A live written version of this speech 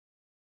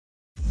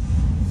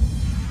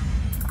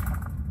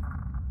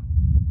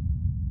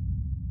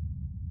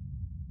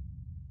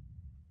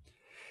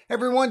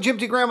Everyone, Jim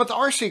T. Graham with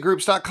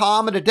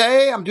RCGroups.com, and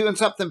today I'm doing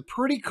something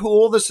pretty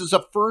cool. This is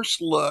a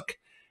first look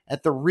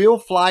at the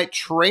RealFlight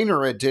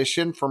Trainer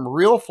Edition from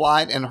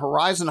RealFlight and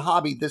Horizon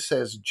Hobby. This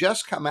has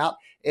just come out.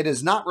 It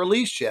is not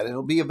released yet.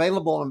 It'll be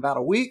available in about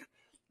a week,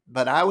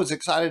 but I was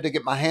excited to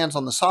get my hands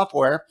on the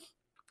software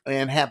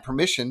and have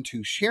permission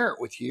to share it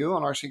with you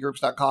on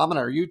RCGroups.com and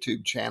our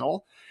YouTube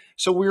channel.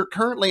 So we're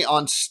currently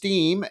on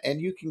Steam,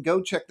 and you can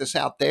go check this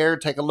out there,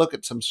 take a look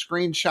at some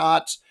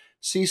screenshots,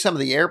 see some of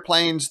the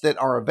airplanes that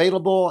are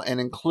available and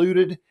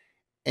included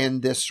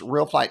in this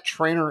RealFlight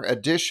Trainer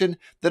Edition.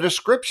 The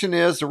description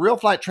is, the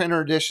RealFlight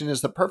Trainer Edition is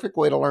the perfect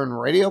way to learn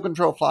radio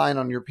control flying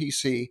on your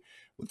PC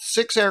with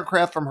 6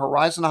 aircraft from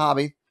Horizon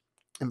Hobby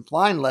and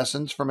flying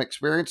lessons from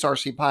experienced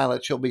RC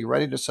pilots. You'll be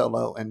ready to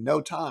solo in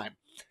no time.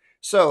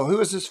 So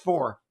who is this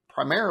for?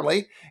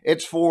 Primarily,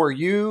 it's for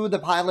you, the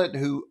pilot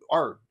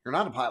you're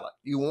not a pilot.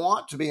 You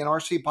want to be an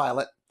RC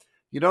pilot.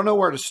 You don't know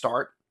where to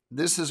start.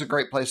 This is a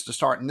great place to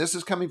start. And this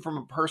is coming from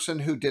a person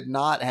who did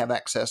not have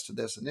access to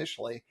this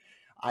initially.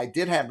 I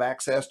did have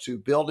access to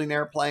building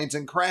airplanes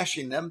and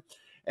crashing them.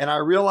 And I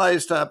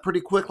realized pretty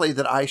quickly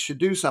that I should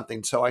do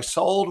something. So I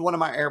sold one of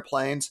my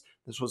airplanes.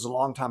 This was a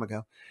long time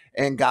ago,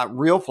 and got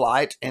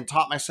RealFlight and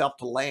taught myself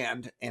to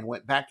land and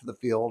went back to the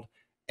field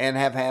and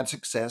have had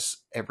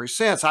success ever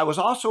since. I was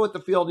also at the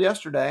field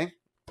yesterday,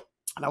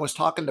 and I was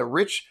talking to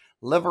Rich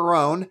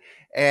Leverone,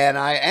 and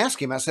I asked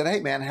him, I said, hey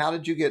man, how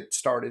did you get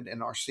started in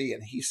RC?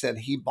 And he said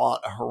he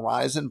bought a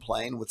Horizon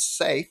plane with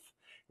SAFE.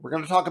 We're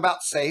going to talk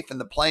about SAFE, and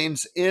the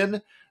planes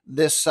in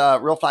this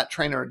RealFlight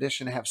Trainer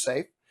Edition have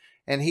SAFE.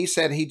 And he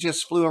said he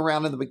just flew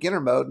around in the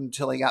beginner mode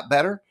until he got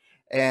better.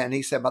 And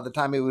he said by the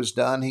time he was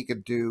done, he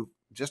could do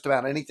just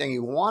about anything he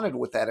wanted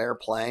with that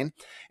airplane.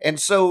 And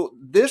so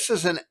this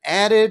is an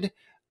added,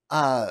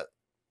 what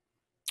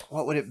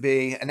would it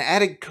be? An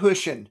added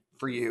cushion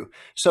for you.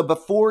 So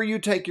before you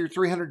take your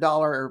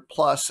 $300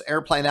 plus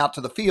airplane out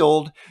to the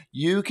field,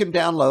 you can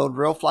download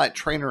RealFlight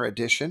Trainer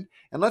Edition.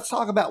 And let's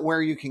talk about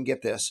where you can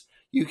get this.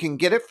 You can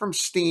get it from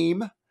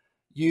Steam.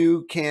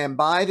 You can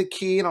buy the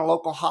key in a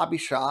local hobby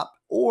shop,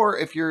 or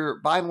if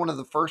you're buying one of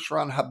the first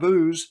run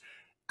Haboos,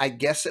 I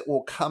guess it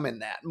will come in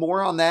that.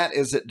 More on that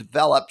as it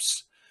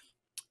develops.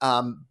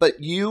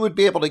 But you would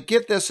be able to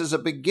get this as a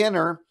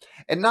beginner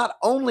and not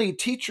only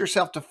teach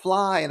yourself to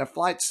fly in a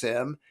flight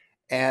sim,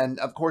 and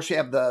of course you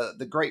have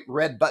the great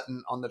red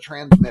button on the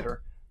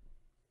transmitter,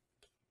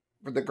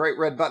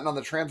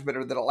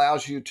 that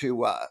allows you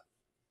to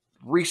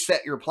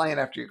reset your plane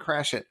after you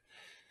crash it.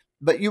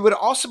 But you would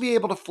also be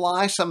able to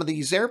fly some of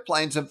these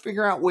airplanes and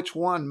figure out which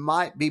one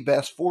might be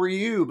best for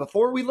you.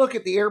 Before we look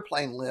at the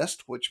airplane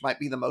list, which might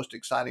be the most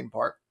exciting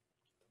part,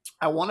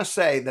 I want to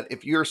say that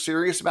if you're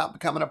serious about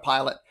becoming a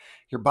pilot,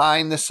 you're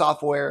buying this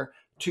software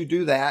to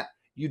do that,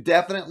 you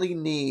definitely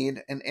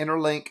need an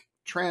interlink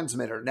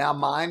transmitter. Now,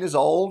 mine is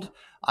old.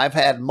 I've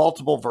had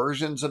multiple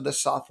versions of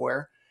this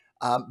software,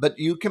 but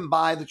you can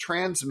buy the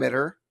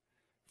transmitter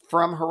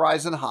from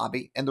Horizon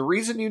Hobby. And the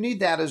reason you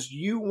need that is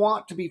you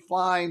want to be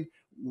flying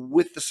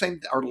with the same,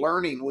 or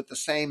learning with the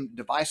same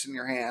device in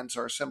your hands,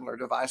 or a similar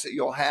device that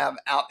you'll have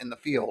out in the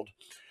field.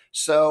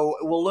 So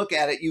we'll look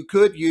at it. You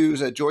could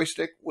use a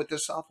joystick with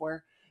this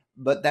software,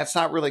 but that's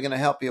not really going to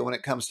help you when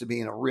it comes to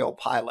being a real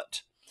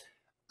pilot.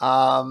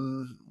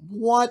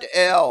 What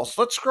else?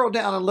 Let's scroll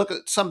down and look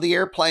at some of the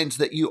airplanes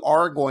that you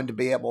are going to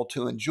be able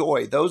to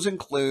enjoy. Those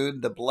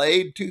include the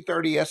Blade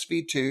 230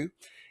 SV2,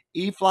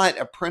 E-Flight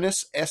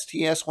Apprentice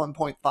STS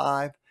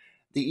 1.5,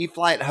 the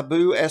E-Flight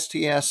Haboo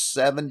STS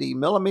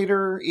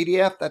 70mm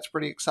EDF. That's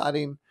pretty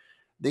exciting.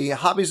 The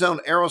Hobby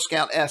Zone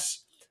AeroScout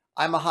S.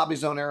 I'm a Hobby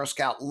Zone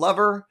AeroScout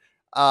lover.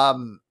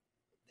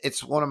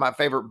 It's one of my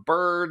favorite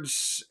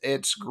birds.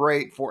 It's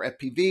great for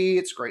FPV.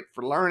 It's great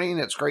for learning.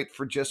 It's great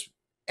for just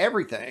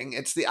everything.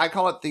 I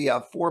call it the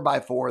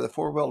 4x4, the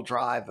 4-wheel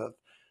drive of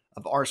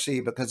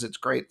RC, because it's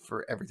great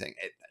for everything.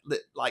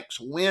 It likes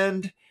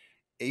wind.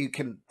 You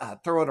can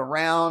throw it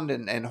around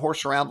and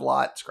horse around a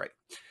lot. It's great.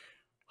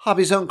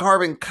 Hobby Zone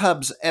Carbon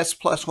Cubs S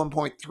Plus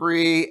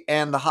 1.3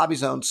 and the Hobby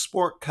Zone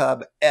Sport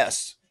Cub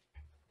S.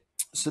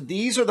 So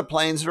these are the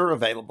planes that are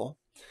available.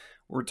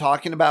 We're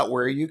talking about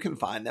where you can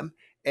find them.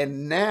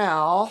 And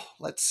now,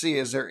 let's see,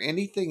 is there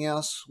anything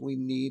else we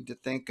need to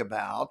think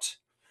about?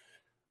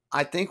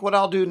 I think what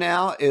I'll do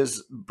now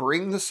is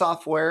bring the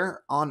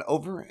software on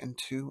over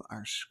into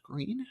our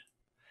screen.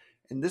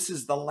 And this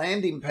is the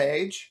landing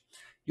page.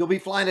 You'll be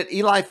flying at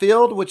Eli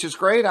Field, which is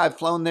great. I've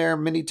flown there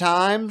many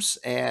times,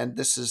 and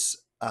this is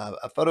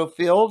a photo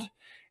field.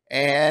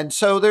 And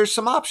so there's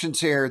some options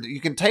here that you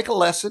can take a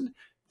lesson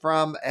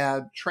from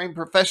a trained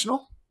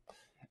professional,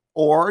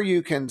 or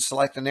you can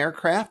select an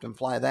aircraft and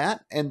fly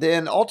that. And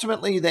then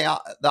ultimately the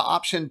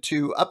option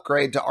to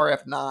upgrade to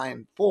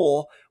RF9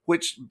 full,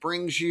 which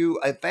brings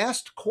you a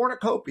vast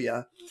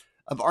cornucopia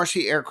of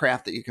RC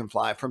aircraft that you can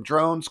fly, from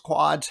drones,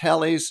 quads,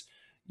 helis,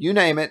 you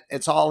name it,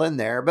 it's all in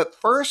there. But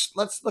first,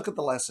 let's look at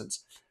the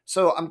lessons.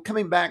 So I'm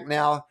coming back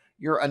now.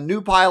 You're a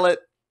new pilot.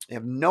 You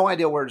have no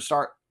idea where to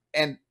start.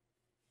 And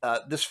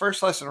this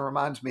first lesson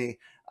reminds me,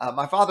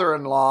 my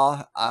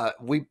father-in-law,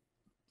 we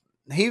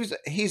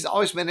he's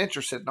always been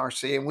interested in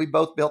RC, and we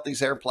both built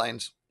these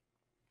airplanes.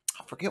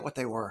 I forget what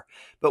they were,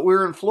 but we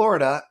were in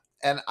Florida,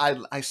 and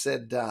I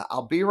said,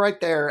 I'll be right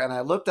there. And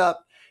I looked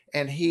up,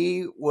 and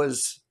he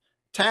was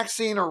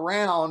taxiing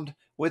around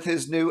with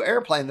his new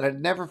airplane that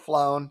I'd never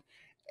flown.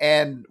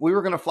 And we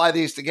were going to fly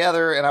these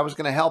together, and I was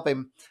going to help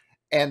him.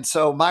 And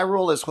so my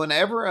rule is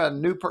whenever a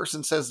new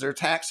person says they're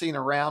taxiing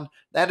around,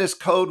 that is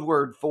code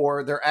word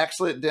for they're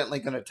accidentally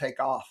going to take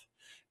off.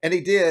 And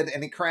he did,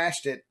 and he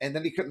crashed it, and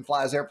then he couldn't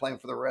fly his airplane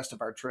for the rest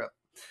of our trip.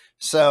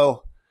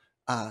 So,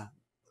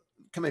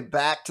 coming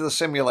back to the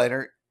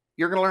simulator,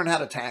 you're going to learn how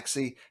to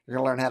taxi. You're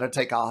going to learn how to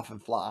take off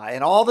and fly,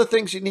 and all the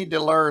things you need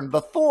to learn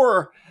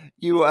before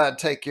you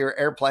take your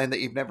airplane that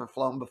you've never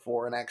flown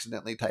before and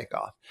accidentally take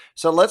off.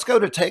 So let's go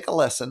to take a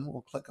lesson.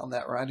 We'll click on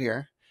that right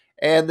here.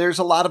 And there's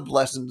a lot of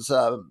lessons.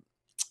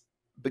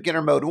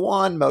 Beginner mode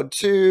 1, mode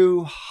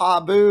 2,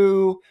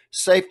 Habu,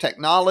 safe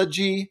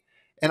technology.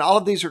 And all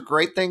of these are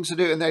great things to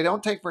do, and they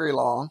don't take very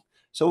long.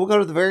 So we'll go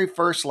to the very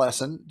first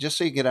lesson just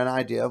so you get an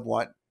idea of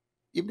what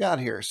you've got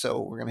here. So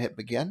we're going to hit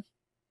begin.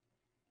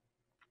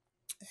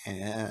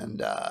 And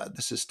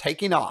this is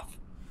taking off.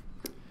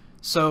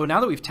 So now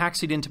that we've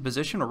taxied into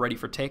position, we're ready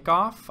for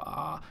takeoff.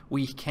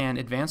 We can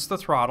advance the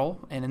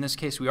throttle, and in this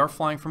case we are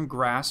flying from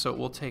grass, so it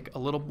will take a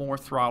little more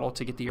throttle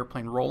to get the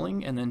airplane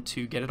rolling and then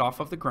to get it off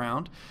of the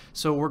ground.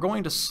 So we're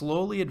going to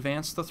slowly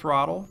advance the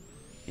throttle.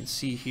 You can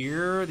see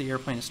here the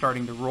airplane is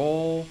starting to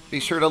roll. Be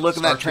sure to look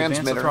at that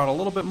transmitter. Advance the throttle a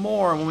little bit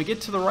more, and when we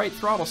get to the right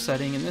throttle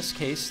setting, in this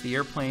case the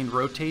airplane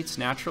rotates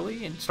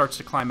naturally and starts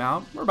to climb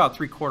out. We're about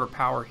 3/4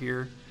 power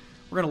here.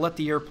 We're going to let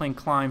the airplane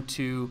climb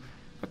to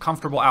a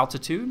comfortable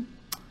altitude.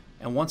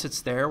 And once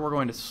it's there, we're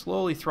going to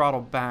slowly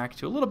throttle back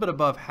to a little bit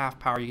above half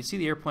power. You can see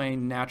the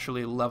airplane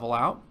naturally level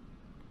out.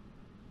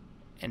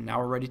 And now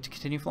we're ready to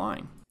continue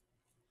flying.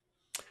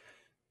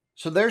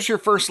 So there's your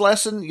first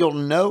lesson. You'll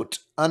note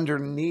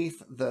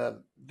underneath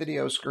the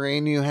video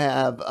screen you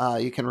have,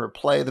 you can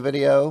replay the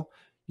video.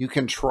 You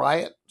can try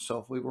it. So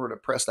if we were to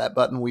press that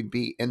button, we'd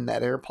be in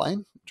that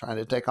airplane trying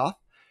to take off.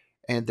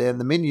 And then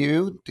the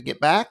menu to get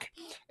back.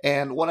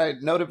 And what I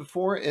noted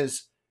before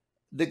is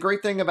the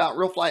great thing about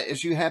RealFlight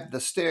is you have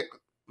the stick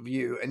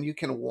view, and you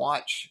can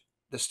watch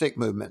the stick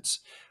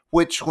movements,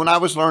 which when I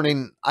was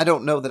learning, I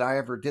don't know that I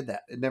ever did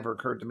that. It never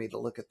occurred to me to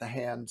look at the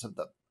hands of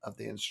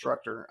the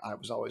instructor. I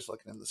was always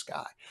looking in the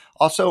sky.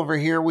 Also over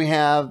here, we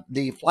have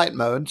the flight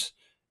modes,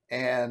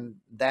 and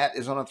that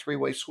is on a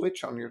 3-way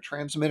switch on your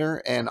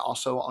transmitter and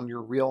also on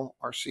your real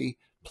RC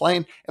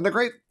plane. And the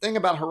great thing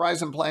about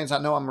Horizon planes,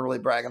 I know I'm really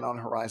bragging on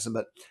Horizon,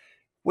 but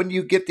when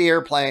you get the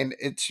airplane,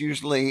 it's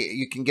usually,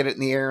 you can get it in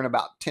the air in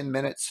about 10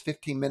 minutes,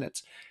 15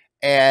 minutes,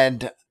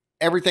 and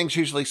everything's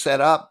usually set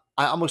up.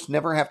 I almost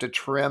never have to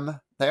trim.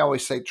 They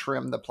always say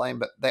trim the plane,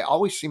 but they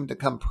always seem to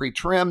come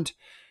pre-trimmed.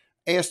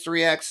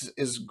 AS3X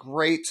is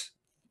great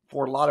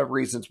for a lot of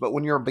reasons, but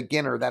when you're a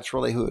beginner, that's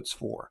really who it's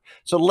for.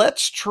 So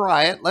let's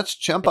try it. Let's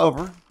jump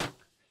over.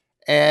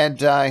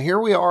 And here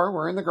we are.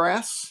 We're in the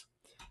grass.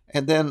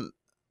 And then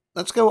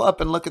let's go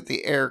up and look at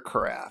the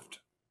aircraft.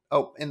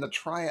 Oh, in the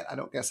try it, I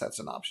don't guess that's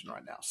an option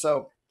right now.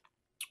 So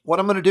what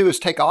I'm going to do is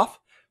take off.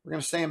 We're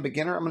going to stay in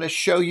beginner. I'm going to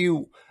show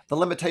you the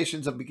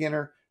limitations of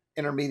beginner,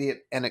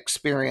 intermediate, and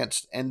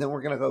experienced. And then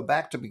we're going to go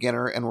back to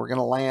beginner, and we're going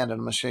to land, and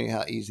I'm going to show you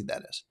how easy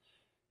that is.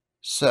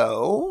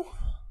 So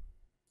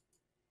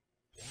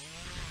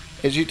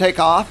as you take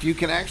off, you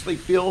can actually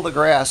feel the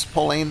grass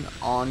pulling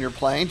on your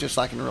plane, just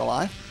like in real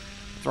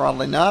life.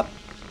 Throttling up,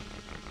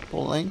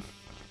 pulling.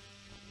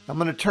 I'm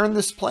going to turn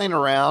this plane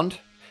around.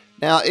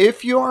 Now,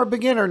 if you are a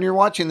beginner and you're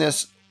watching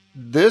this,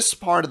 this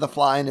part of the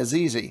flying is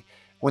easy.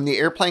 When the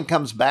airplane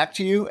comes back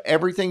to you,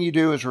 everything you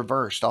do is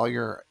reversed, all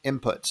your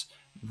inputs.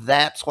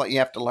 That's what you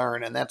have to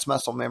learn, and that's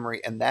muscle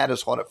memory, and that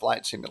is what a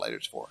flight simulator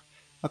is for.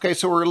 Okay,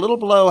 so we're a little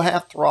below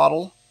half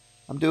throttle.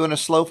 I'm doing a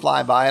slow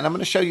flyby, and I'm going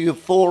to show you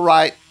full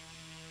right,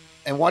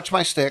 and watch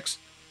my sticks.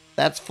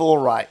 That's full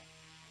right.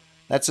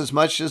 That's as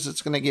much as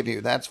it's going to give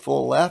you. That's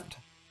full left.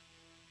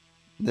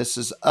 This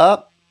is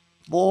up,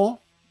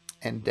 full,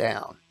 and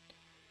down.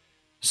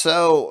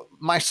 So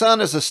my son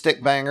is a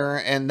stick banger,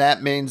 and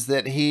that means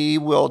that he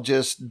will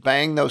just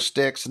bang those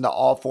sticks into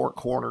all 4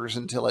 corners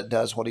until it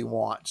does what he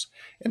wants.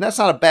 And that's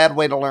not a bad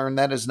way to learn.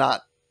 That is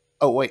not,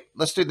 oh wait,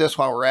 let's do this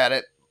while we're at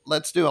it.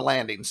 Let's do a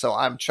landing. So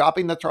I'm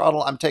chopping the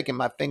throttle. I'm taking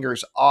my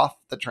fingers off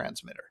the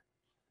transmitter.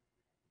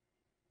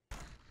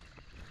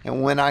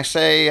 And when I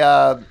say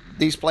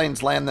these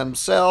planes land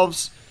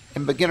themselves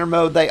in beginner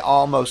mode, they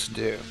almost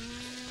do.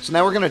 So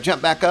now we're going to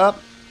jump back up.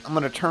 I'm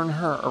going to turn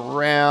her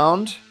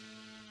around.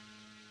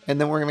 And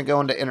then we're going to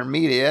go into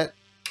intermediate,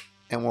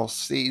 and we'll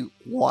see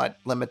what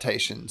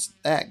limitations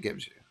that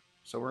gives you.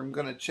 So we're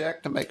going to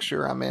check to make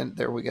sure I'm in.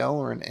 There we go.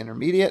 We're in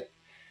intermediate.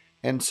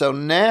 And so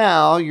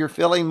now you're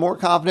feeling more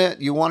confident.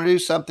 You want to do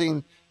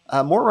something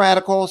more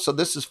radical. So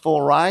this is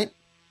full right.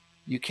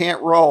 You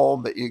can't roll,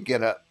 but you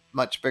get a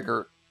much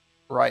bigger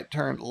right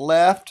turn.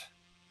 Left,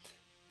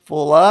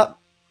 full up,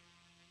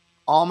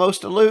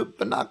 almost a loop,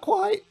 but not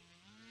quite.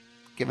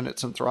 Giving it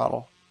some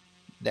throttle.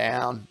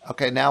 down.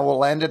 Okay, now we'll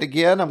land it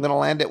again. I'm going to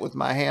land it with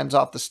my hands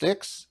off the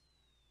sticks.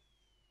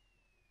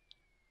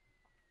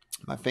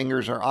 My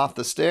fingers are off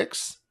the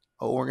sticks.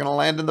 Oh, we're going to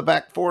land in the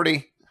back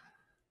 40.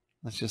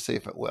 Let's just see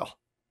if it will.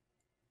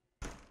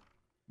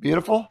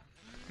 Beautiful.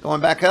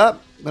 Going back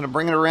up. I'm going to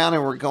bring it around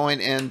and we're going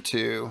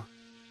into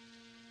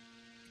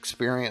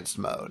experienced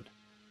mode.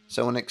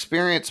 So in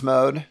experienced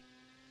mode, I'm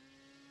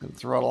going to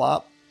throttle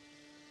up.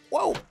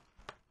 Whoa.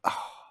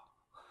 Oh,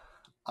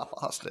 I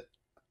lost it.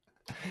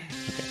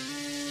 Okay.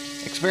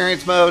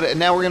 Experience mode, and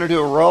now we're going to do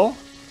a roll.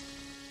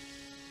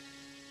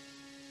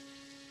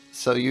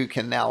 So you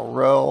can now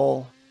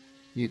roll.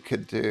 You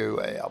could do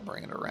a, I'll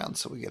bring it around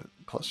so we get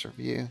a closer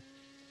view.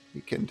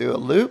 You can do a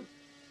loop.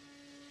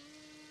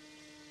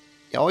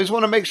 You always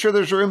want to make sure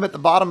there's room at the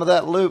bottom of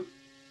that loop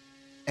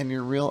in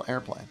your real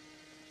airplane.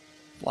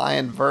 Fly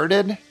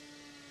inverted.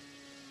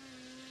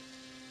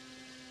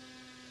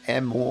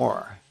 And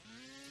more.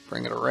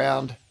 Bring it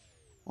around.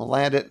 We'll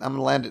land it. I'm going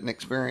to land it in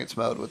experience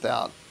mode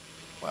without,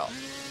 well,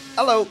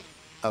 hello.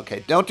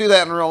 Okay, don't do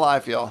that in real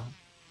life, y'all.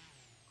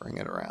 Bring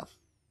it around.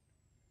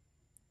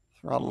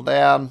 Throttle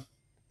down.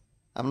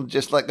 I'm going to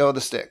just let go of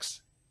the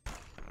sticks.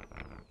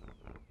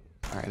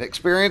 All right,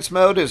 experience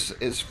mode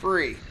is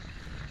free.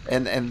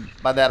 And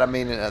by that I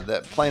mean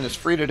the plane is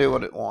free to do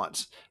what it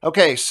wants.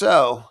 Okay,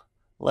 so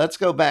let's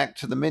go back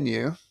to the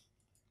menu.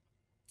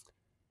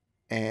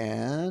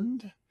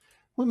 And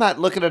we might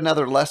look at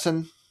another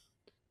lesson.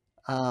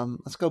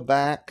 Let's go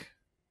back.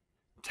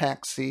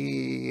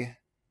 Taxi.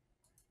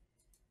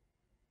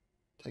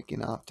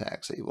 Taking off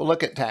taxi. We'll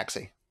look at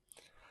taxi.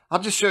 I'll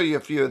just show you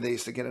a few of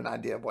these to get an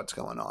idea of what's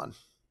going on.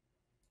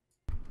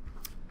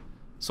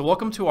 So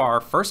welcome to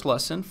our first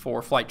lesson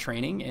for flight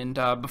training, and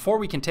before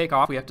we can take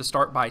off we have to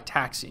start by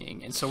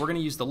taxiing. And so we're going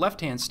to use the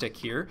left hand stick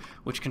here,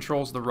 which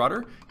controls the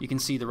rudder. You can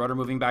see the rudder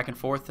moving back and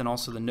forth, and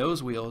also the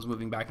nose wheel is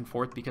moving back and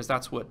forth because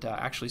that's what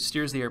actually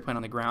steers the airplane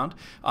on the ground.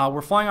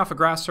 We're flying off a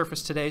grass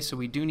surface today, so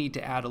we do need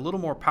to add a little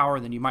more power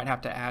than you might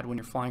have to add when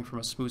you're flying from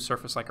a smooth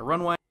surface like a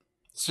runway.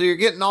 So you're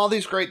getting all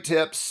these great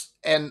tips.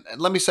 And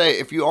let me say,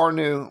 if you are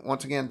new,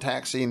 once again,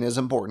 taxiing is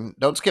important.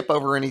 Don't skip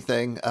over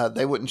anything.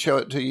 They wouldn't show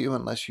it to you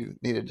unless you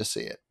needed to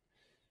see it.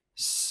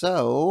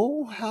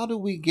 So how do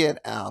we get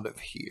out of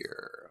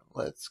here?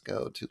 Let's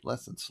go to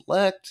lesson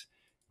select,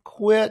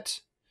 quit,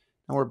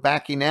 and we're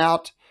backing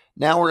out.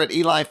 Now we're at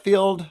Eli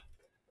Field.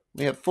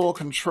 We have full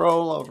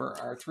control over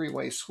our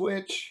three-way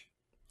switch.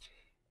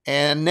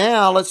 And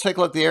now let's take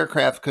a look at the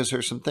aircraft because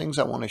there's some things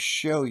I want to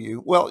show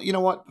you. Well, you know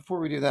what? Before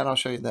we do that, I'll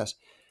show you this.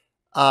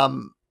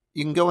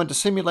 You can go into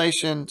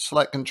simulation,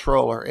 select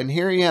controller, and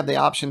here you have the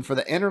option for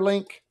the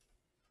interlink,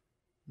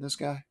 this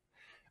guy,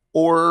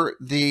 or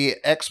the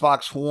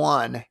Xbox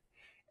One.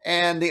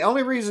 And the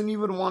only reason you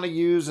would want to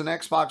use an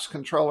Xbox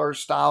controller,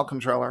 style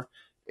controller,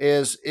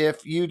 is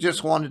if you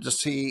just wanted to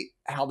see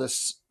how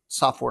this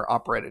software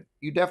operated.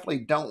 You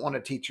definitely don't want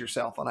to teach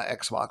yourself on an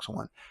Xbox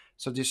One.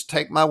 So just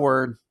take my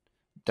word.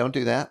 Don't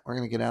do that. We're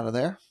going to get out of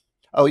there.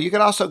 Oh, you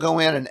can also go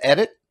in and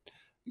edit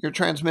your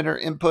transmitter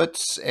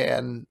inputs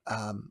and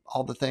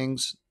all the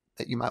things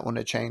that you might want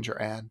to change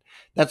or add.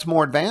 That's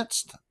more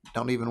advanced.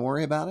 Don't even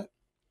worry about it.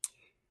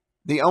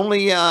 The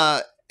only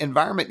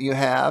environment you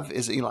have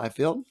is Eli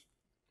Field.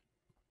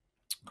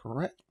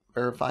 Correct.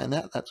 Verifying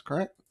that. That's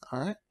correct. All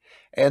right.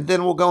 And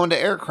then we'll go into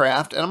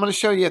aircraft. And I'm going to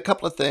show you a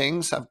couple of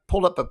things. I've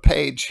pulled up a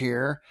page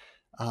here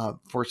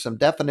for some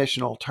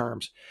definitional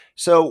terms.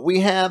 So we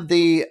have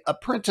the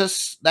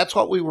Apprentice. That's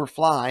what we were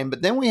flying.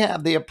 But then we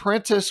have the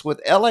Apprentice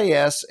with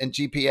LAS and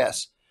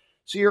GPS.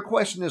 So your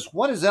question is,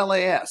 what is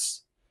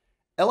LAS?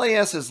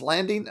 LAS is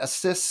Landing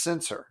Assist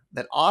Sensor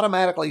that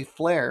automatically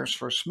flares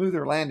for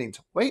smoother landings.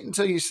 Wait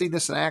until you see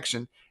this in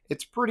action.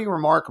 It's pretty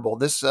remarkable.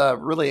 This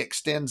really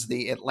extends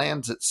it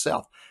lands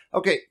itself.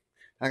 Okay,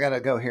 I got to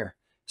go here.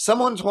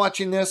 Someone's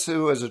watching this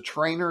who is a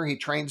trainer. He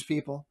trains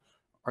people,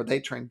 or they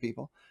train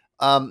people,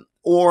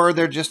 or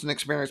they're just an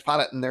experienced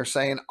pilot, and they're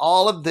saying,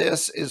 all of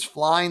this is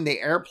flying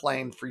the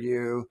airplane for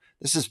you.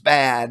 This is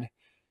bad.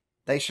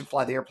 They should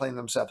fly the airplane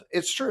themselves.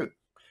 It's true.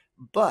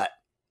 But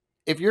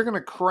if you're going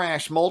to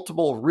crash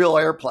multiple real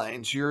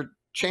airplanes, your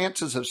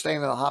chances of staying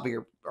in the hobby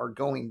are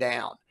going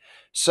down.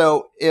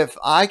 So if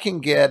I can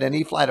get an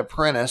E-Flight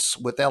Apprentice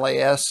with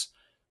LAS,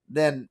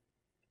 then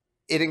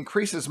it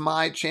increases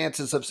my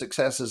chances of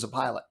success as a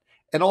pilot.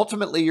 And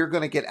ultimately, you're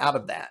going to get out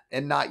of that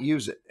and not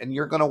use it. And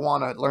you're going to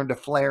want to learn to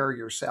flare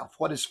yourself.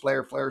 What is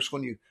flare? Flare is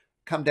when you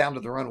come down to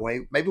the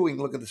runway. Maybe we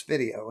can look at this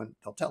video and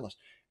they'll tell us.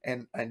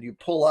 And you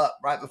pull up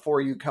right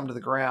before you come to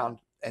the ground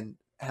and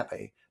have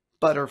a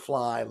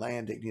butterfly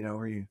landing,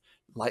 where you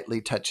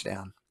lightly touch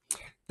down.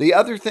 The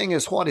other thing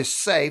is what is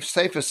SAFE.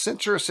 SAFE is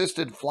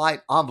Sensor-Assisted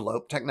Flight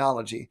Envelope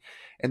Technology.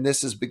 And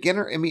this is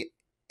beginner,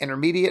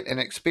 intermediate, and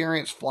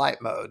experienced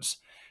flight modes.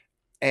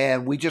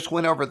 And we just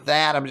went over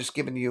that. I'm just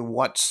giving you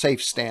what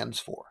SAFE stands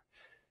for.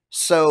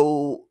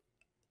 So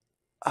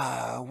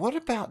what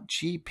about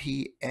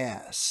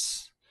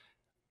GPS?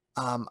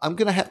 I'm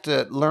going to have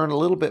to learn a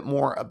little bit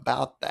more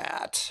about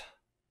that.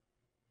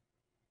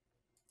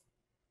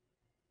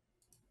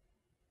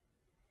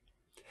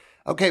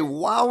 Okay,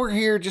 while we're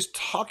here just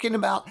talking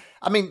about,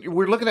 I mean,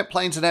 we're looking at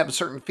planes that have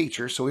certain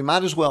features, so we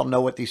might as well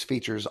know what these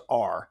features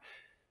are.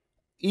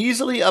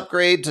 Easily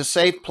upgrade to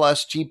Safe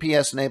Plus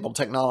GPS-enabled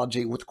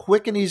technology with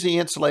quick and easy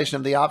installation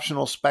of the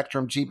optional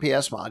Spectrum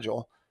GPS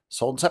module,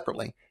 sold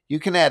separately. You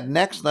can add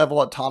next-level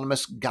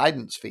autonomous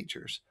guidance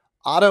features.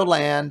 Auto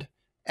land,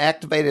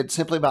 activated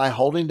simply by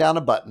holding down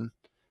a button.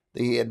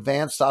 The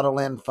advanced auto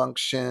land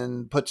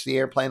function puts the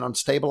airplane on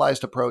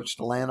stabilized approach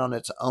to land on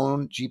its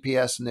own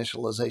GPS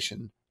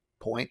initialization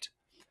point.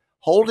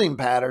 Holding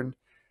pattern.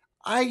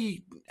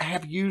 I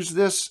have used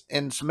this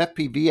in some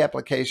FPV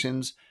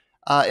applications.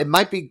 It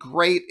might be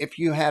great if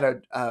you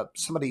had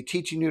somebody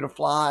teaching you to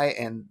fly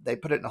and they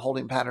put it in a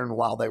holding pattern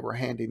while they were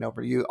handing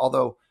over you.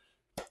 Although,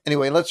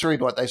 anyway, let's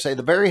read what they say.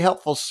 The very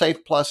helpful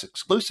Safe Plus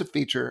exclusive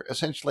feature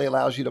essentially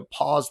allows you to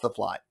pause the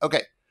flight.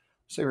 Okay,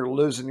 so you're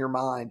losing your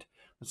mind.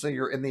 Let's say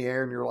you're in the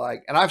air and you're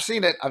like, and I've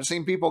seen it. I've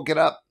seen people get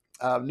up,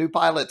 new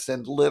pilots,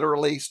 and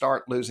literally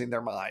start losing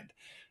their mind.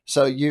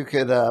 So you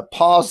could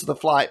pause the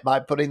flight by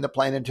putting the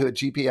plane into a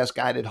GPS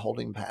guided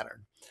holding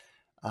pattern.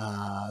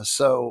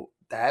 So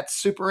that's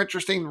super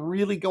interesting,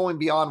 really going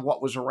beyond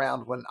what was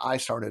around when I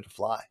started to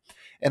fly.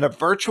 And a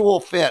virtual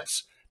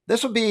fence.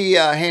 This would be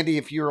handy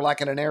if you were like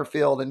in an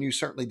airfield and you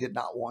certainly did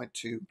not want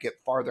to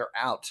get farther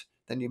out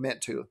than you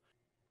meant to.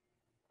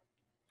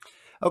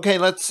 Okay,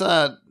 let's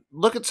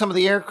look at some of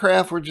the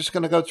aircraft. We're just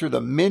going to go through the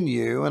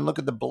menu and look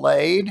at the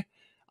blade.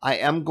 I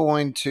am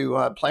going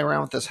to play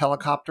around with this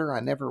helicopter.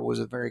 I never was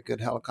a very good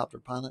helicopter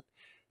pilot.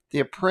 The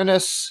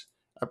apprentice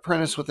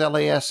with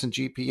LAS and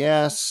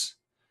GPS.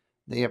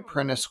 The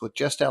apprentice with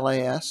just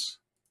LAS.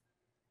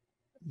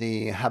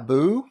 The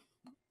Habu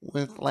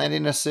with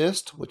landing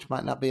assist, which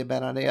might not be a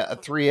bad idea. A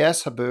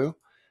 3S Habu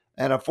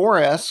and a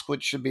 4S,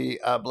 which should be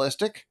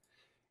ballistic.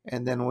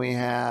 And then we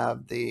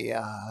have the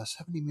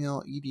 70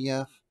 mil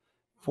EDF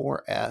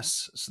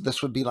 4S. So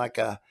this would be like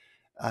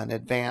an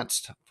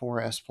advanced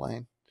 4S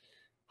plane.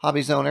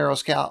 Hobby Zone Aero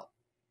Scout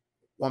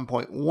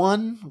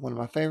 1.1, one of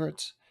my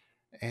favorites.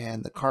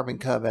 And the Carbon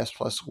Cub S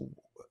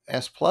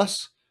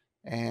Plus,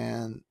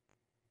 and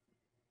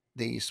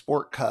the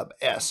Sport Cub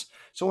S.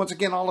 So once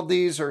again, all of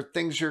these are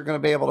things you're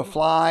going to be able to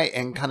fly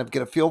and kind of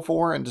get a feel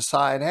for and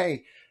decide,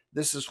 hey,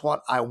 this is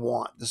what I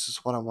want. This is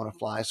what I want to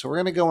fly. So we're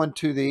going to go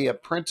into the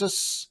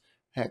apprentice.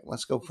 Heck,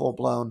 let's go full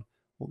blown.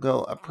 We'll go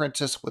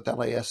apprentice with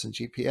LAS and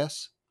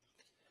GPS.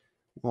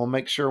 We'll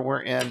make sure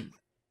we're in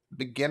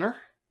beginner.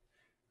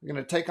 We're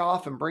going to take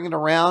off and bring it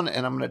around,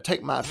 and I'm going to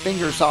take my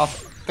fingers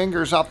off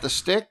the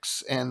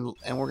sticks, and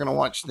we're going to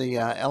watch the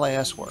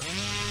LAS work.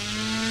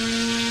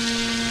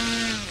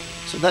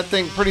 So that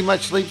thing pretty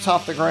much leaps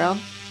off the ground.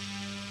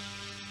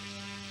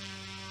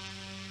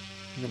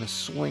 I'm going to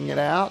swing it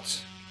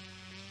out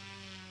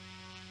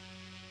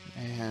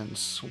and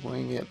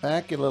swing it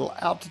back, get a little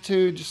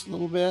altitude, just a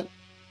little bit.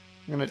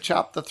 I'm going to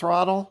chop the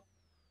throttle.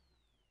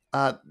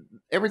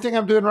 Everything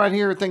I'm doing right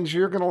here are things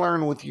you're going to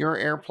learn with your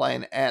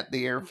airplane at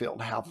the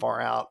airfield, how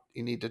far out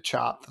you need to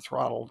chop the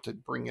throttle to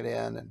bring it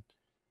in. And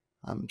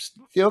I'm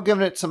still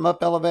giving it some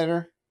up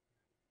elevator.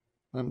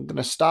 I'm going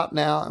to stop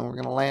now, and we're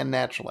going to land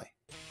naturally.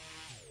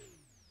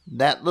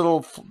 That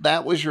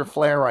was your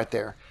flare right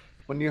there.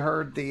 When you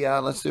heard the,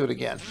 let's do it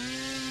again.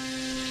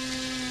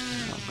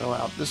 I'll go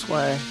out this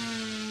way.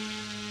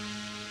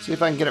 See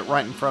if I can get it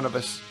right in front of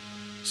us.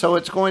 So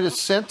it's going to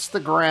sense the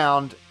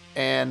ground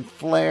and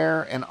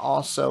flare and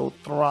also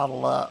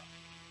throttle up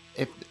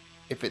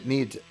if it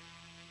needs it.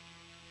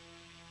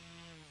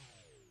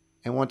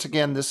 And once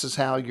again, this is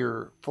how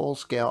your full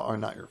scale, or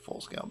not your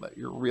full scale, but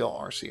your real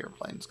RC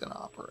airplane is going to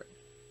operate.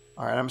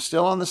 All right, I'm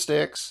still on the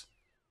sticks.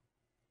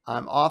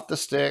 I'm off the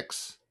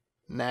sticks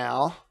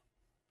now.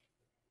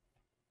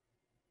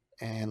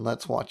 And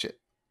let's watch it.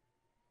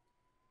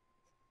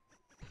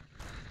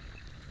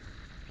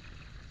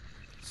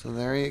 So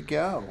there you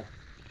go.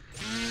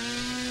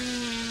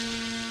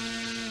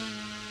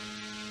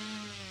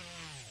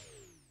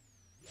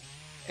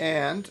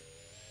 And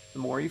the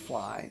more you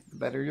fly, the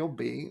better you'll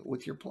be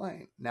with your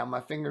plane. Now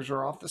my fingers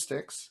are off the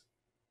sticks.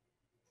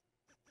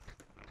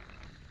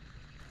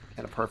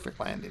 And a perfect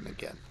landing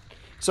again.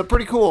 So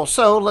pretty cool.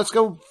 So let's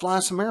go fly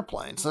some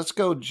airplanes. Let's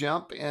go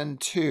jump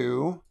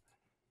into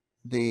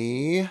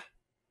the,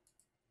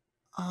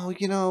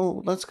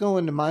 let's go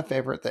into my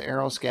favorite, the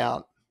Aero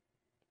Scout.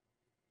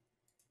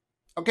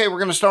 Okay, we're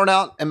going to start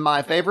out in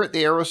my favorite,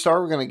 the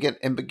Aerostar. We're going to get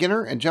in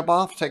beginner and jump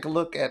off, take a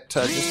look at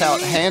just how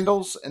it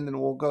handles, and then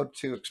we'll go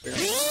to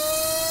experience.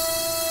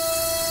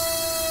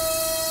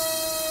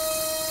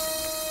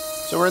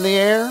 So we're in the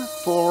air,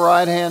 full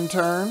right-hand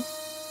turn.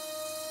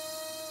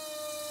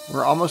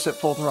 We're almost at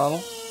full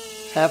throttle,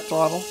 half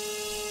throttle,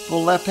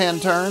 full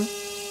left-hand turn.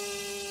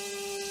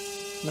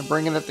 I'm going to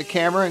bring it at the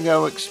camera and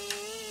go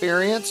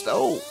experienced.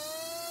 Oh,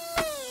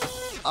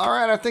 all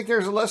right, I think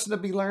there's a lesson to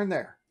be learned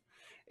there.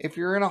 If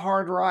you're in a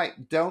hard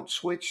right, don't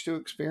switch to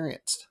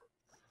experienced.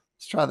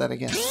 Let's try that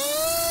again.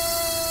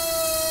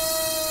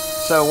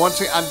 So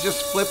once again, I'm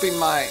just flipping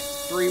my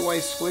three-way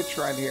switch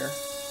right here.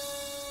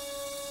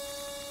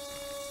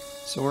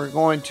 So we're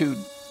going to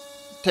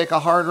take a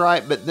hard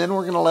right, but then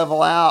we're going to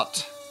level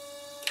out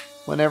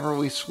whenever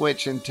we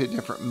switch into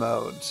different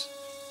modes.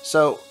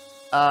 So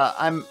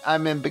I'm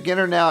in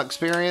beginner now,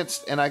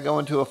 experienced, and I go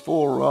into a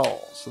full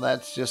roll. So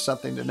that's just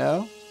something to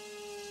know.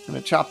 I'm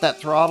going to chop that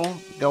throttle,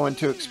 go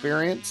into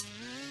experienced,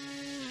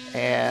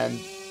 and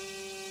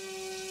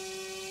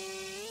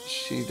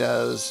she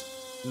does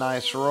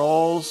nice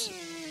rolls.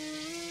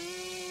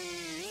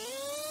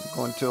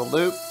 Go into a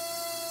loop.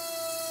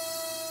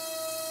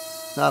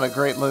 Not a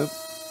great loop,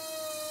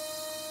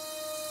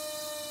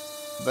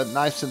 but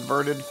nice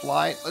inverted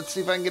flight. Let's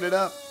see if I can get it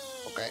up.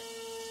 Okay,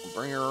 we'll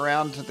bring her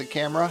around to the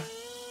camera.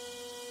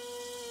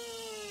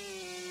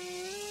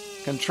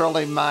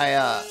 Controlling my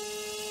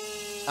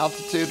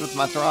altitude with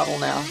my throttle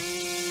now.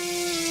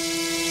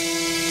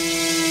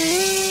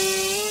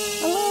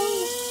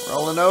 Hello.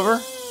 Rolling over.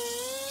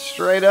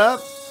 Straight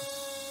up.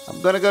 I'm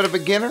going to go to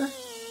beginner.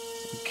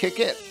 And kick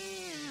it.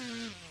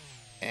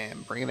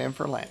 And bring it in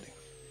for landing.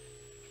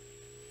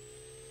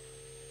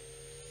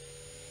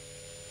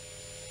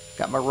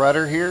 Got my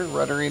rudder here,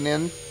 ruddering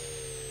in.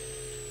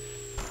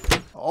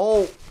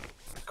 Oh,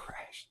 I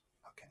crashed.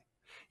 Okay.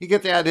 You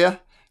get the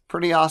idea.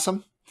 Pretty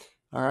awesome.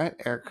 All right,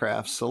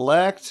 aircraft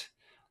select.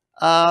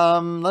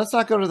 Let's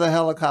not go to the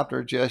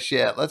helicopter just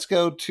yet. Let's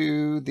go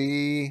to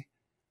the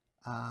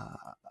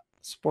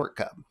Sport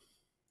Cub.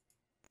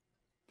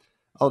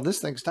 Oh, this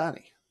thing's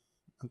tiny.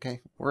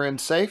 Okay, we're in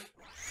safe.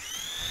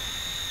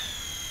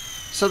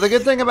 So the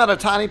good thing about a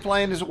tiny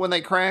plane is when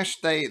they crash,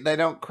 they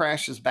don't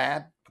crash as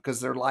bad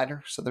because they're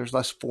lighter, so there's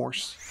less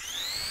force.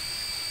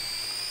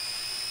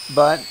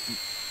 But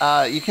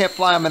you can't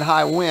fly them in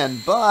high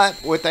wind.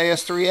 But with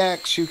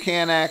AS3X, you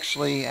can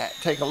actually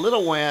take a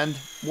little wind,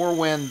 more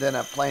wind than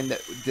a plane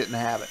that didn't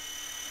have it.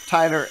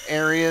 Tighter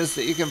areas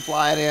that you can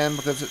fly it in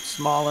because it's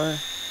smaller.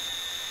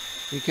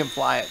 You can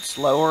fly it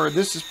slower.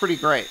 This is pretty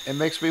great. It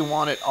makes me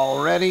want it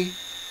already.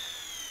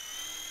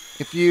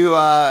 If you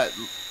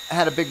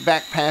had a big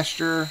back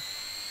pasture,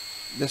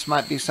 this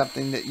might be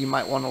something that you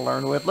might want to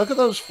learn with. Look at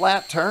those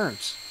flat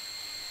turns.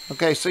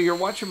 Okay, so you're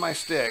watching my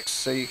sticks,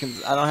 so you can,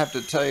 I don't have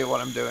to tell you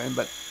what I'm doing,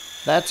 but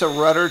that's a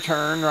rudder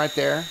turn right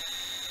there.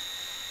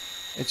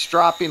 It's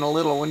dropping a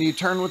little. When you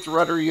turn with the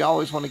rudder, you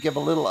always want to give a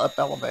little up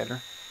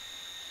elevator.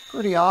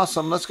 Pretty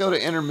awesome. Let's go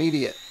to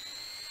intermediate.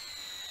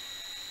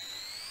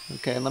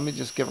 Okay, let me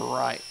just give a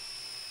right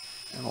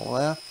and a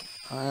left.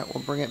 All right,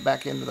 we'll bring it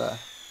back into the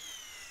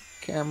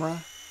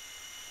camera.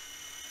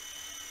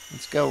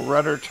 Let's go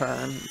rudder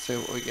turn and see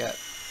what we get.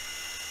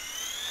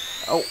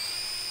 Oh,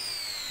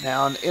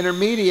 now in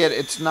intermediate,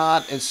 it's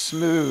not as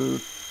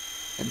smooth,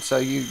 and so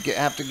you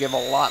have to give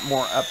a lot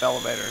more up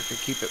elevator to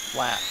keep it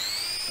flat.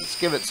 Let's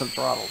give it some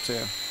throttle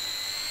too.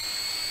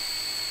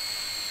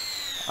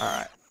 All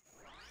right,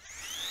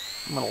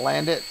 I'm gonna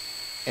land it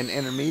in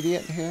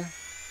intermediate here.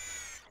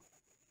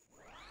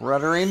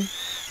 Ruddering,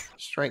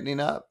 straightening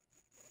up.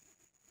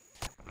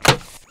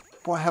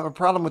 Boy, I have a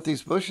problem with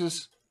these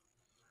bushes.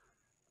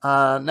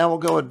 Now we'll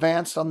go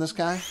advanced on this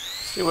guy.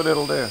 See what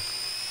it'll do.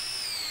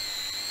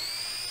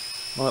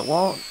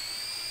 Well,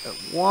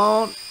 it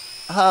won't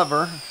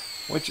hover,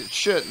 which it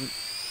shouldn't.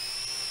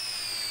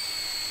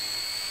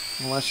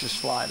 Well, let's just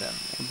slide in.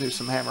 We'll do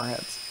some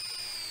hammerheads.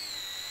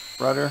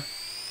 Rudder.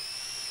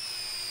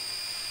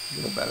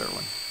 Get a better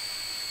one.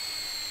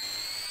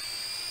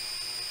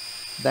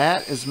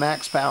 That is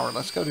max power.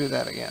 Let's go do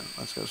that again.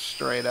 Let's go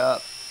straight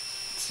up.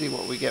 See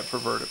what we get for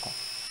vertical.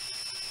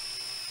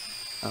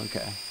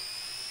 Okay.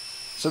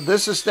 So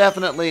this is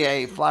definitely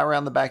a fly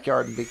around the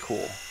backyard and be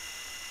cool.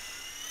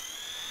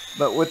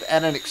 But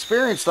at an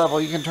experience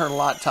level, you can turn a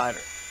lot tighter.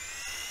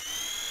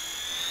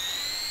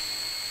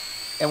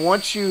 And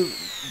once you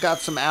got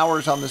some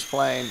hours on this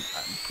plane,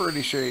 I'm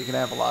pretty sure you can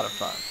have a lot of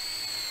fun.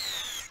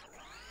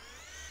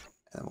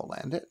 And we'll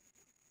land it.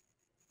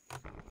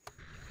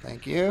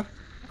 Thank you.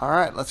 All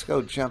right, let's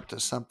go jump to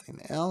something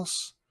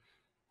else.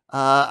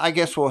 I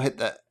guess we'll hit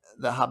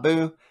the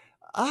Habu.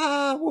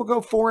 We'll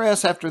go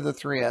 4S after the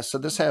 3S. So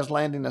this has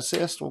landing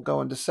assist. We'll go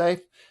into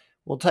safe.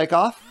 We'll take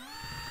off.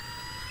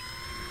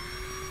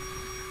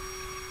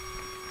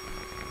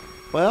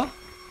 Well,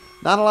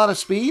 not a lot of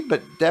speed,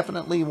 but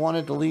definitely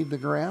wanted to leave the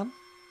ground.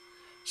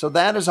 So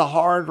that is a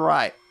hard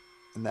right,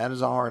 and that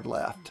is a hard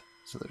left.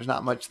 So there's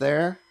not much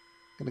there.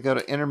 Going to go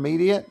to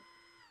intermediate.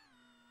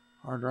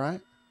 Hard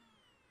right.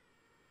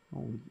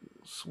 We'll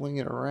swing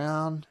it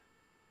around.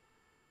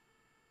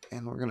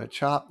 And we're going to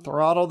chop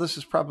throttle. This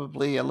is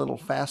probably a little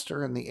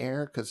faster in the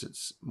air because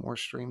it's more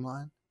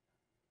streamlined.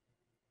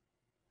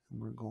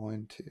 We're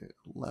going to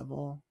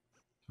level.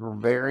 We're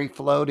very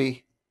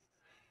floaty.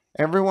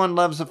 Everyone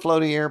loves a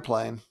floaty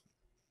airplane.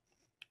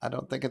 I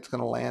don't think it's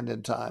going to land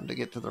in time to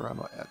get to the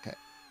runway. Okay.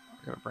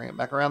 We're going to bring it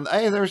back around.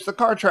 Hey, there's the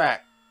car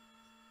track.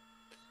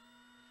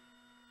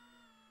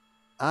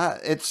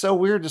 It's so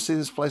weird to see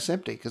this place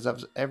empty because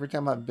every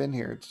time I've been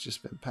here, it's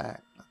just been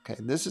packed. Okay,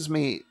 this is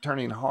me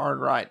turning hard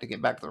right to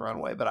get back to the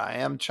runway, but I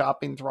am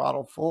chopping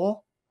throttle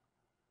full.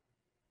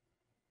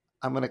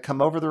 I'm going to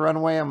come over the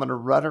runway. I'm going to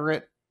rudder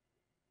it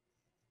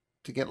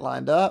to get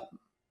lined up.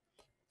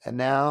 And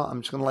now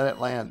I'm just going to let it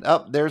land.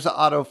 Oh, there's the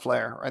auto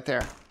flare right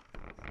there.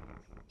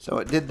 So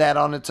it did that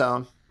on its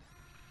own.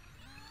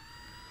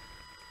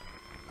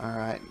 All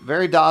right.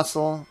 Very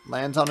docile.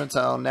 Lands on its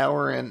own. Now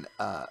we're in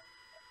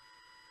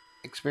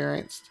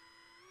experienced.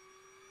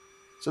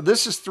 So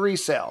this is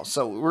 3-cell.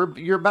 So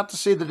you're about to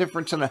see the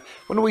difference in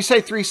when we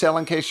say 3-cell,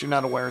 in case you're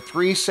not aware,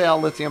 3-cell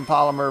lithium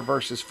polymer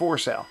versus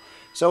 4-cell.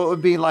 So it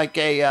would be like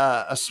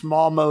a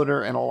small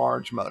motor and a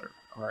large motor,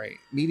 or a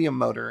medium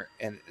motor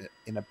and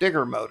a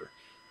bigger motor.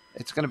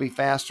 It's going to be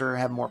faster,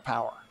 have more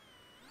power.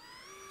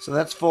 So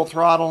that's full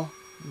throttle.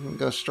 You can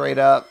go straight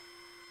up,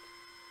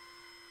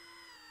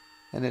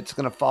 and it's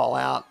going to fall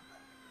out.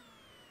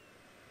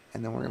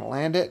 And then we're going to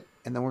land it,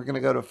 and then we're going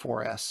to go to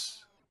 4S.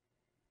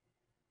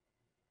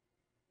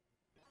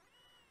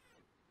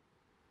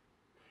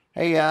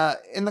 Hey,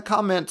 in the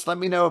comments, let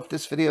me know if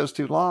this video is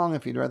too long,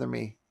 if you'd rather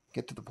me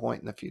get to the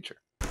point in the future.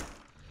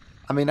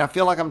 I mean, I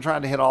feel like I'm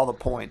trying to hit all the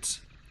points,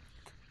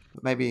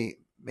 but maybe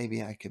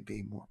I could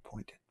be more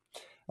pointed.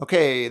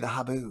 Okay, the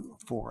Habu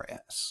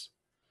 4S.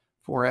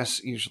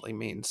 4S usually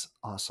means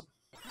awesome.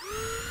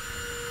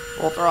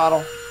 Full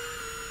throttle,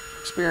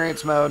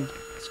 experience mode.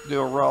 Let's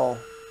do a roll.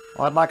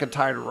 Well, I'd like a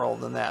tighter roll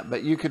than that,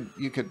 but you could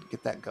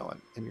get that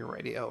going in your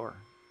radio or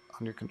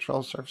on your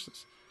control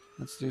surfaces.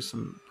 Let's do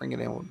some, bring it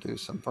in, we'll do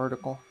some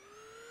vertical.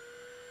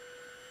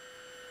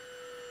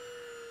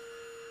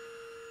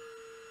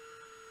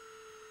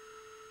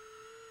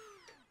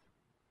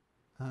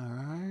 All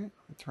right,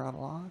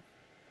 throttle off.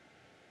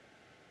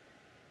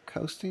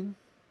 Coasting,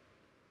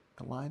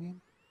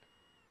 gliding,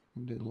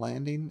 we'll do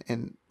landing,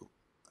 and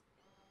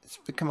it's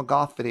become a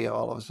golf video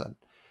all of a sudden.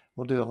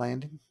 We'll do a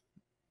landing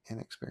and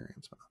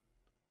experience mode.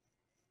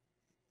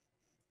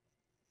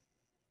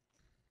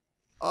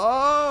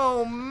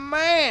 Oh,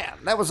 man.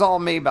 That was all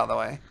me, by the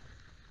way.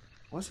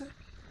 Was it?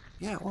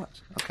 Yeah, it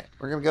was. Okay,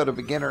 we're going to go to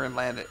beginner and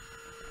land it.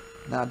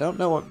 Now, I don't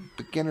know what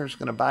beginner's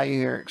going to buy you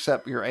here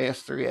except your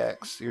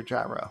AS3X, your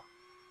gyro.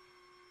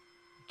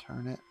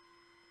 Turn it.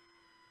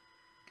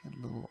 Get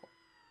a little...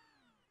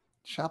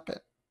 Chop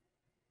it.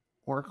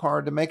 Work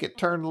hard to make it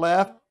turn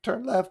left.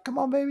 Turn left. Come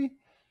on, baby.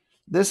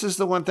 This is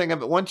the one thing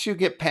of it. Once you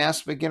get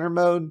past beginner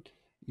mode,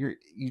 you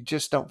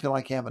just don't feel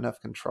like you have enough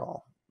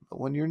control.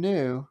 But when you're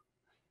new...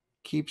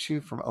 keeps you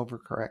from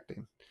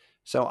overcorrecting.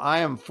 So I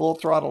am full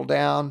throttle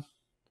down.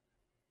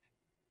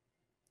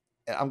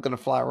 I'm going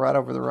to fly right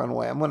over the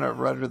runway. I'm going to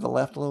rudder to the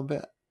left a little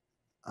bit.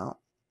 Oh,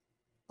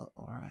 all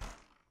right.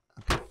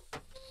 Okay.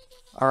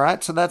 All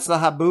right, so that's the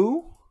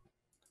Habu.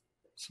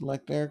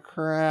 Select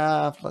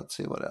aircraft. Let's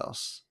see what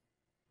else.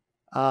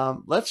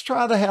 Let's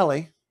try the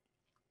heli.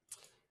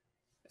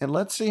 And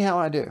let's see how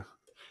I do.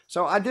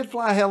 So I did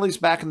fly helis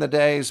back in the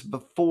days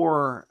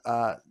before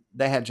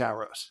they had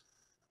gyros.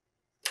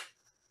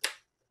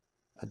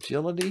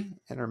 Agility,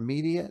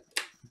 intermediate,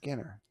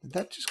 beginner. Did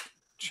that just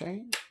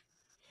change?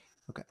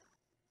 Okay.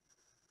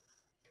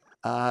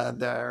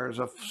 There's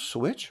a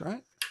switch,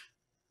 right?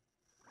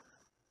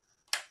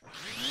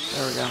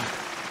 There we go.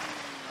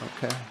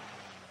 Okay.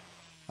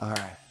 All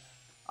right.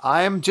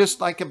 I am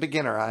just like a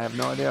beginner. I have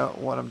no idea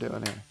what I'm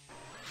doing here.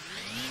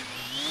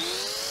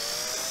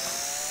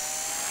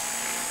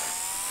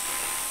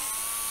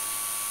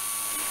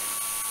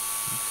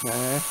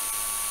 Okay.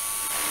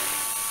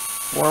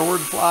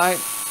 Forward flight.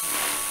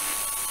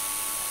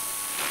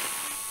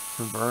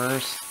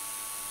 Reverse.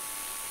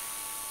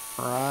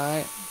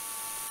 Right.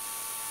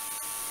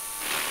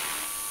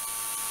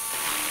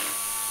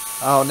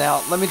 Oh,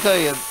 now let me tell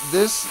you,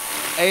 this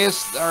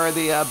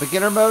the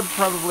beginner mode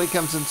probably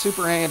comes in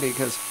super handy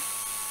because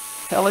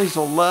helis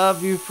will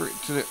love you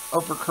to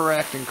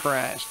overcorrect and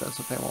crash. That's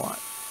what they want.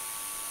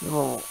 A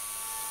little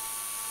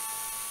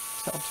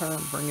tail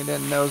turn, bring it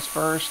in nose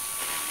first.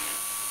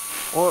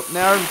 Well,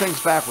 now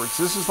everything's backwards.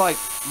 This is like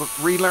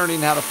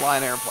relearning how to fly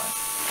an airplane.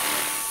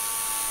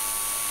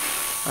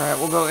 All right,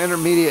 we'll go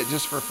intermediate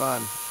just for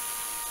fun.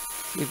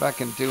 See if I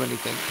can do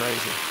anything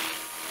crazy.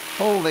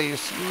 Holy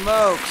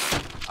smokes.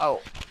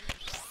 Oh,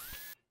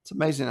 it's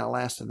amazing I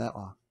lasted that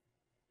long.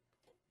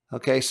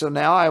 Okay, so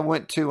now I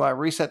went to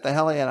reset the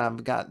heli and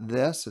I've got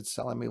this. It's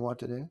telling me what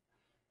to do.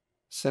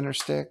 Center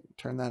stick,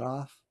 turn that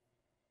off.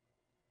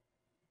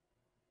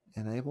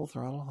 Enable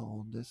throttle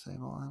hold,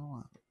 disable idle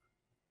up.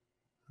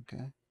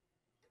 Okay.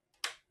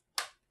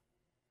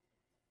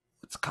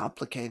 It's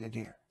complicated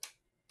here.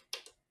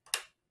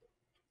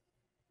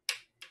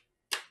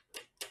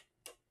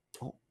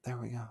 Oh, there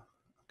we go.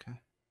 Okay.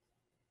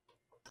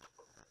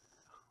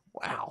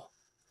 Wow.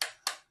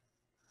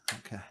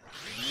 Okay.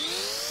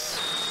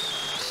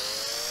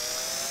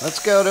 Let's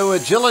go to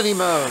agility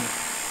mode.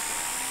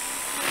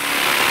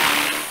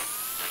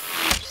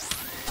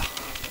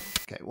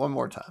 Okay, one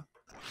more time.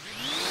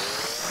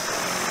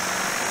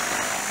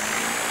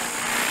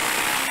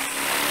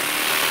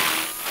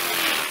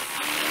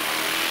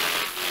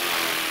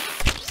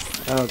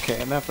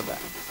 Okay, enough of that.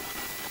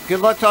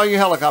 Good luck to all you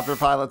helicopter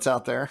pilots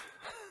out there.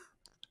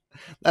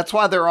 That's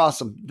why they're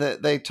awesome.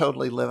 They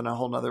totally live in a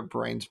whole nother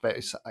brain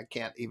space I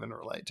can't even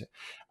relate to.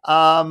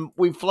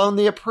 We've flown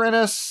the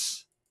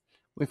Apprentice.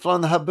 We've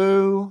flown the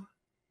Habu.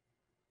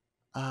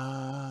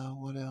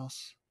 What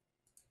else?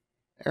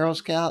 Aero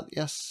Scout,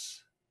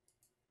 yes.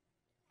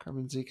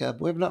 Carbon Z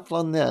Cub. We have not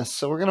flown this,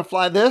 so we're going to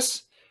fly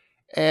this,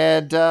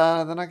 and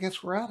then I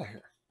guess we're out of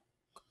here.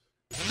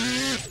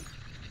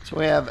 So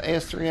we have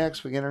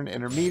AS3X, beginner and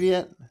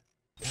intermediate.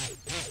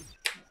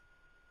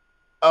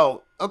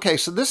 Oh, okay,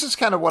 so this is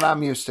kind of what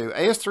I'm used to.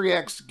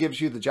 AS3X gives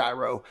you the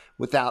gyro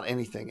without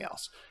anything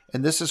else.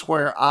 And this is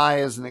where I,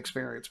 as an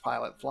experienced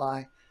pilot,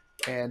 fly.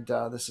 And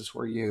this is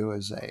where you,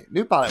 as a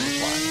new pilot, would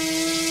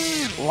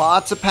fly.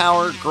 Lots of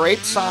power, great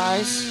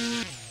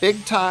size,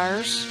 big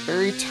tires,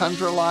 very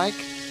Tundra-like.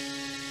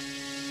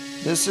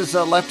 This is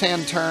a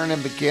left-hand turn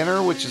in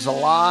beginner, which is a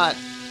lot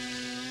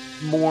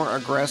more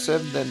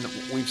aggressive than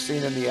we've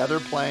seen in the other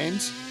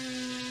planes.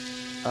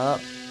 Up,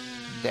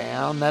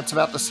 down, that's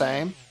about the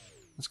same.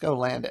 Let's go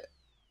land it.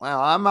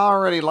 Wow, I'm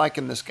already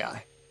liking this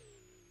guy.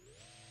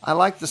 I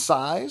like the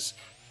size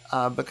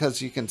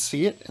because you can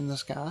see it in the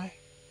sky.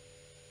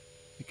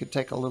 It could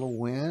take a little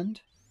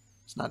wind.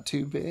 It's not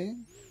too big.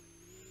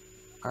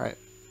 All right.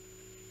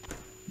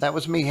 That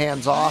was me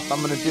hands off.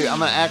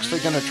 I'm actually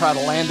gonna try to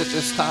land it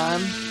this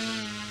time.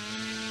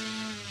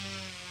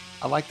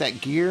 I like that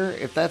gear.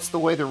 If that's the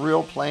way the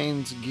real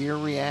plane's gear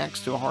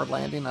reacts to a hard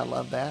landing, I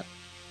love that.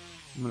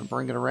 I'm gonna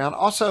bring it around.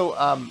 Also,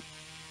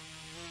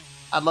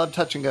 I love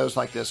touch and goes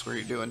like this where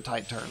you're doing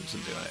tight turns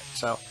and doing it.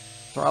 So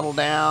throttle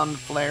down,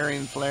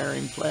 flaring,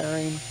 flaring,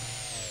 flaring.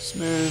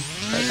 Smooth,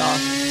 take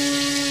off.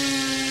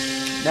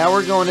 Now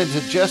we're going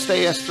into just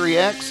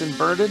AS3X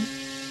inverted.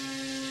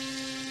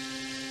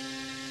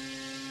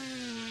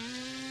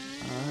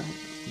 All right,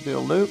 do a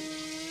loop.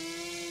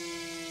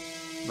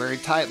 Very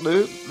tight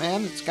loop,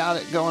 man. It's got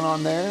it going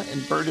on there.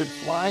 Inverted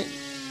flight.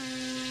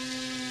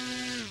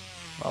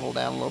 Throttle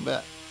down a little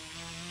bit.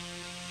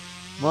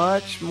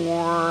 Much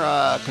more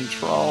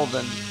control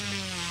than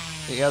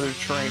the other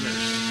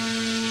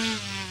trainers.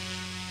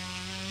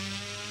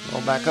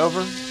 Roll back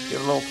over,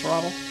 give it a little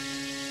throttle.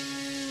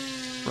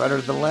 Rudder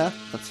to the left.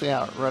 Let's see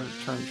how it rudder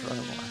turns rudder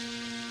to the left.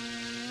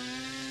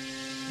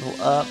 A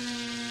little up.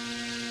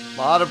 A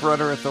lot of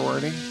rudder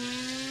authority.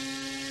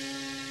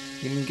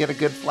 You can get a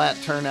good flat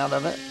turn out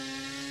of it.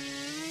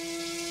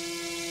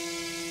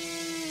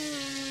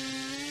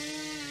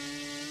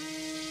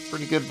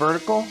 Pretty good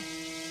vertical.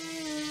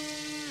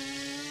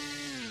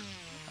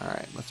 All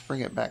right, let's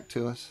bring it back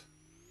to us.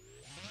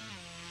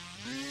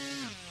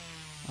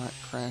 Not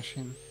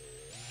crashing.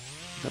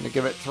 I'm going to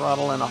give it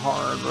throttle and a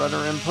hard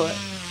rudder input.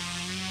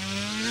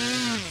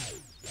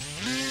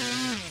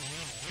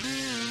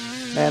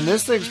 Man,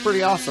 this thing's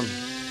pretty awesome.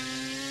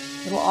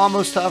 It'll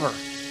almost hover.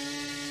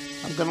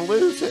 I'm going to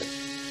lose it.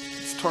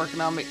 It's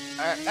torquing on me.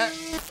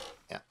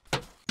 Yeah.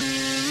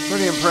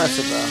 Pretty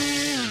impressive, though.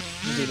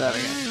 Let me do that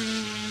again.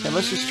 Okay,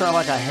 let's just try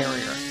like a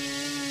Harrier.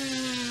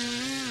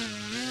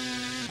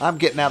 I'm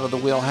getting out of the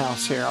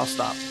wheelhouse here. I'll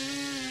stop.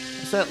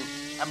 Is that,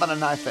 how about a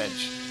knife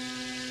edge?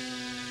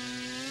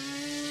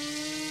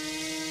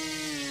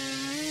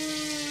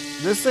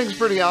 This thing's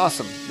pretty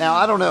awesome. Now,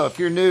 I don't know. If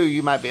you're new,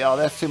 you might be, oh,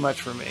 that's too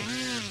much for me.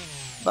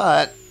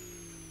 But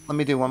let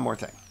me do one more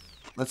thing.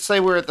 Let's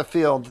say we're at the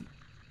field.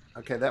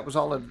 Okay, that was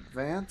all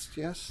advanced.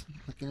 Yes.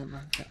 Looking at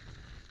my.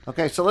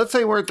 Okay, so let's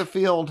say we're at the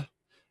field,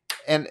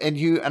 and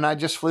I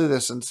just flew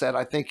this and said,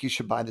 I think you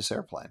should buy this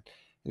airplane.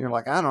 And you're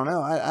like, I don't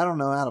know. I don't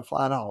know how to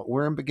fly at all.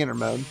 We're in beginner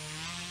mode.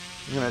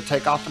 We're going to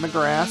take off in the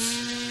grass.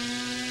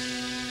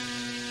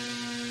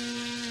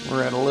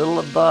 We're at a little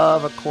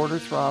above a quarter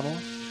throttle.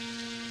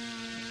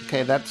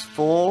 Okay, that's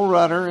full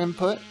rudder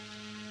input.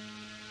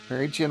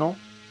 Very gentle,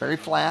 very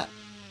flat.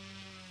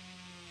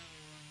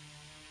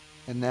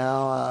 And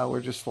now we're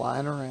just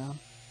flying around.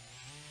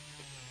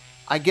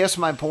 I guess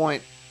my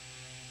point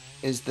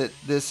is that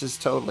this is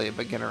totally a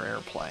beginner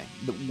airplane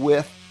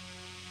with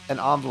an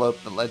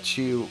envelope that lets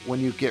you, when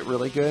you get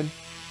really good,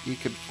 you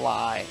could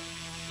fly.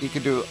 You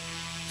could do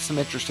some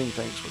interesting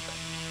things with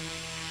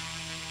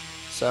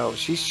it. So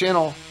she's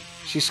gentle.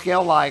 She's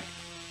scale-like.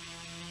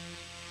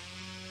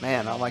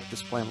 Man, I like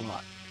this plane a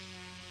lot.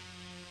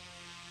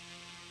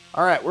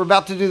 All right, we're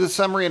about to do the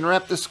summary and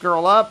wrap this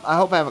girl up. I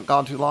hope I haven't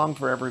gone too long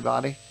for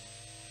everybody.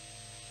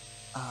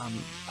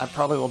 I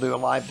probably will do a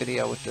live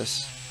video with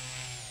this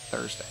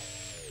Thursday.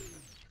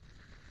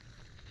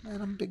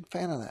 Man, I'm a big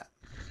fan of that.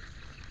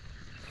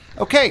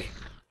 Okay,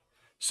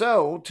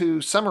 so to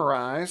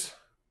summarize,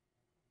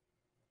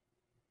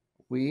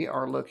 we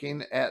are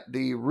looking at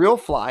the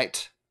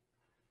RealFlight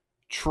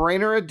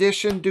Trainer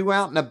Edition due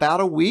out in about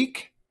a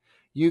week.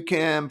 You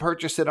can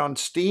purchase it on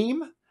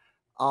Steam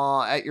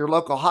at your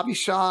local hobby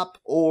shop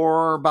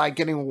or by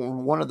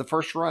getting one of the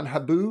first run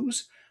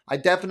Haboos. I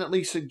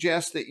definitely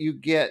suggest that you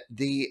get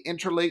the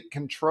Interlink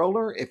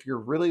controller if you're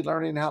really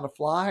learning how to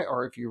fly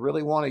or if you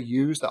really want to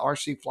use the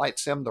RC Flight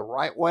Sim the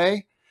right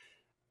way.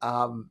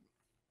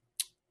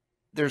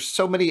 There's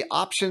so many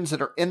options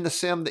that are in the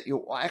sim that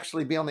you'll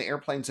actually be on the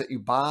airplanes that you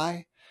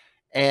buy.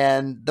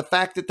 And the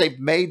fact that they've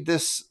made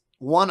this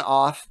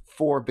one-off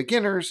for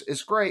beginners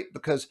is great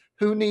because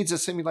who needs a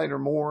simulator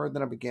more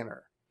than a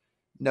beginner?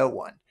 No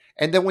one.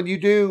 And then when you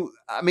do,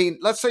 I mean,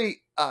 let's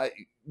say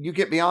you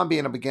get beyond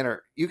being a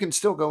beginner, you can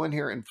still go in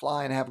here and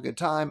fly and have a good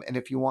time. And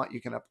if you want,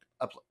 you can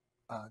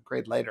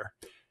upgrade later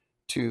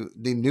to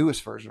the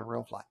newest version of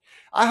RealFlight.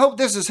 I hope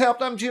this has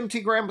helped. I'm Jim T.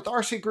 Graham with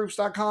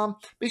RCGroups.com.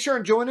 Be sure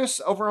and join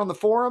us over on the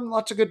forum.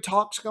 Lots of good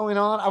talks going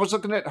on. I was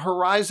looking at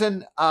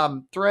Horizon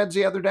threads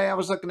the other day. I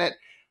was looking at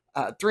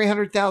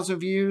 300,000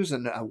 views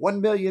and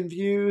 1 million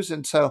views.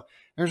 And so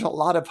there's a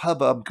lot of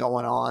hubbub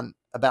going on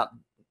about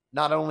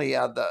not only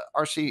the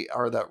RC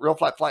or the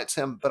RealFlight flight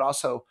sim, but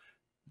also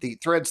the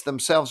threads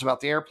themselves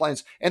about the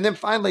airplanes. And then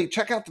finally,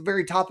 check out the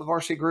very top of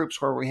RC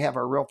Groups where we have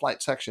our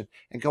RealFlight section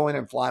and go in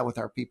and fly with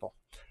our people.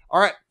 All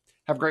right.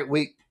 Have a great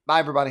week. Bye,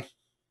 everybody.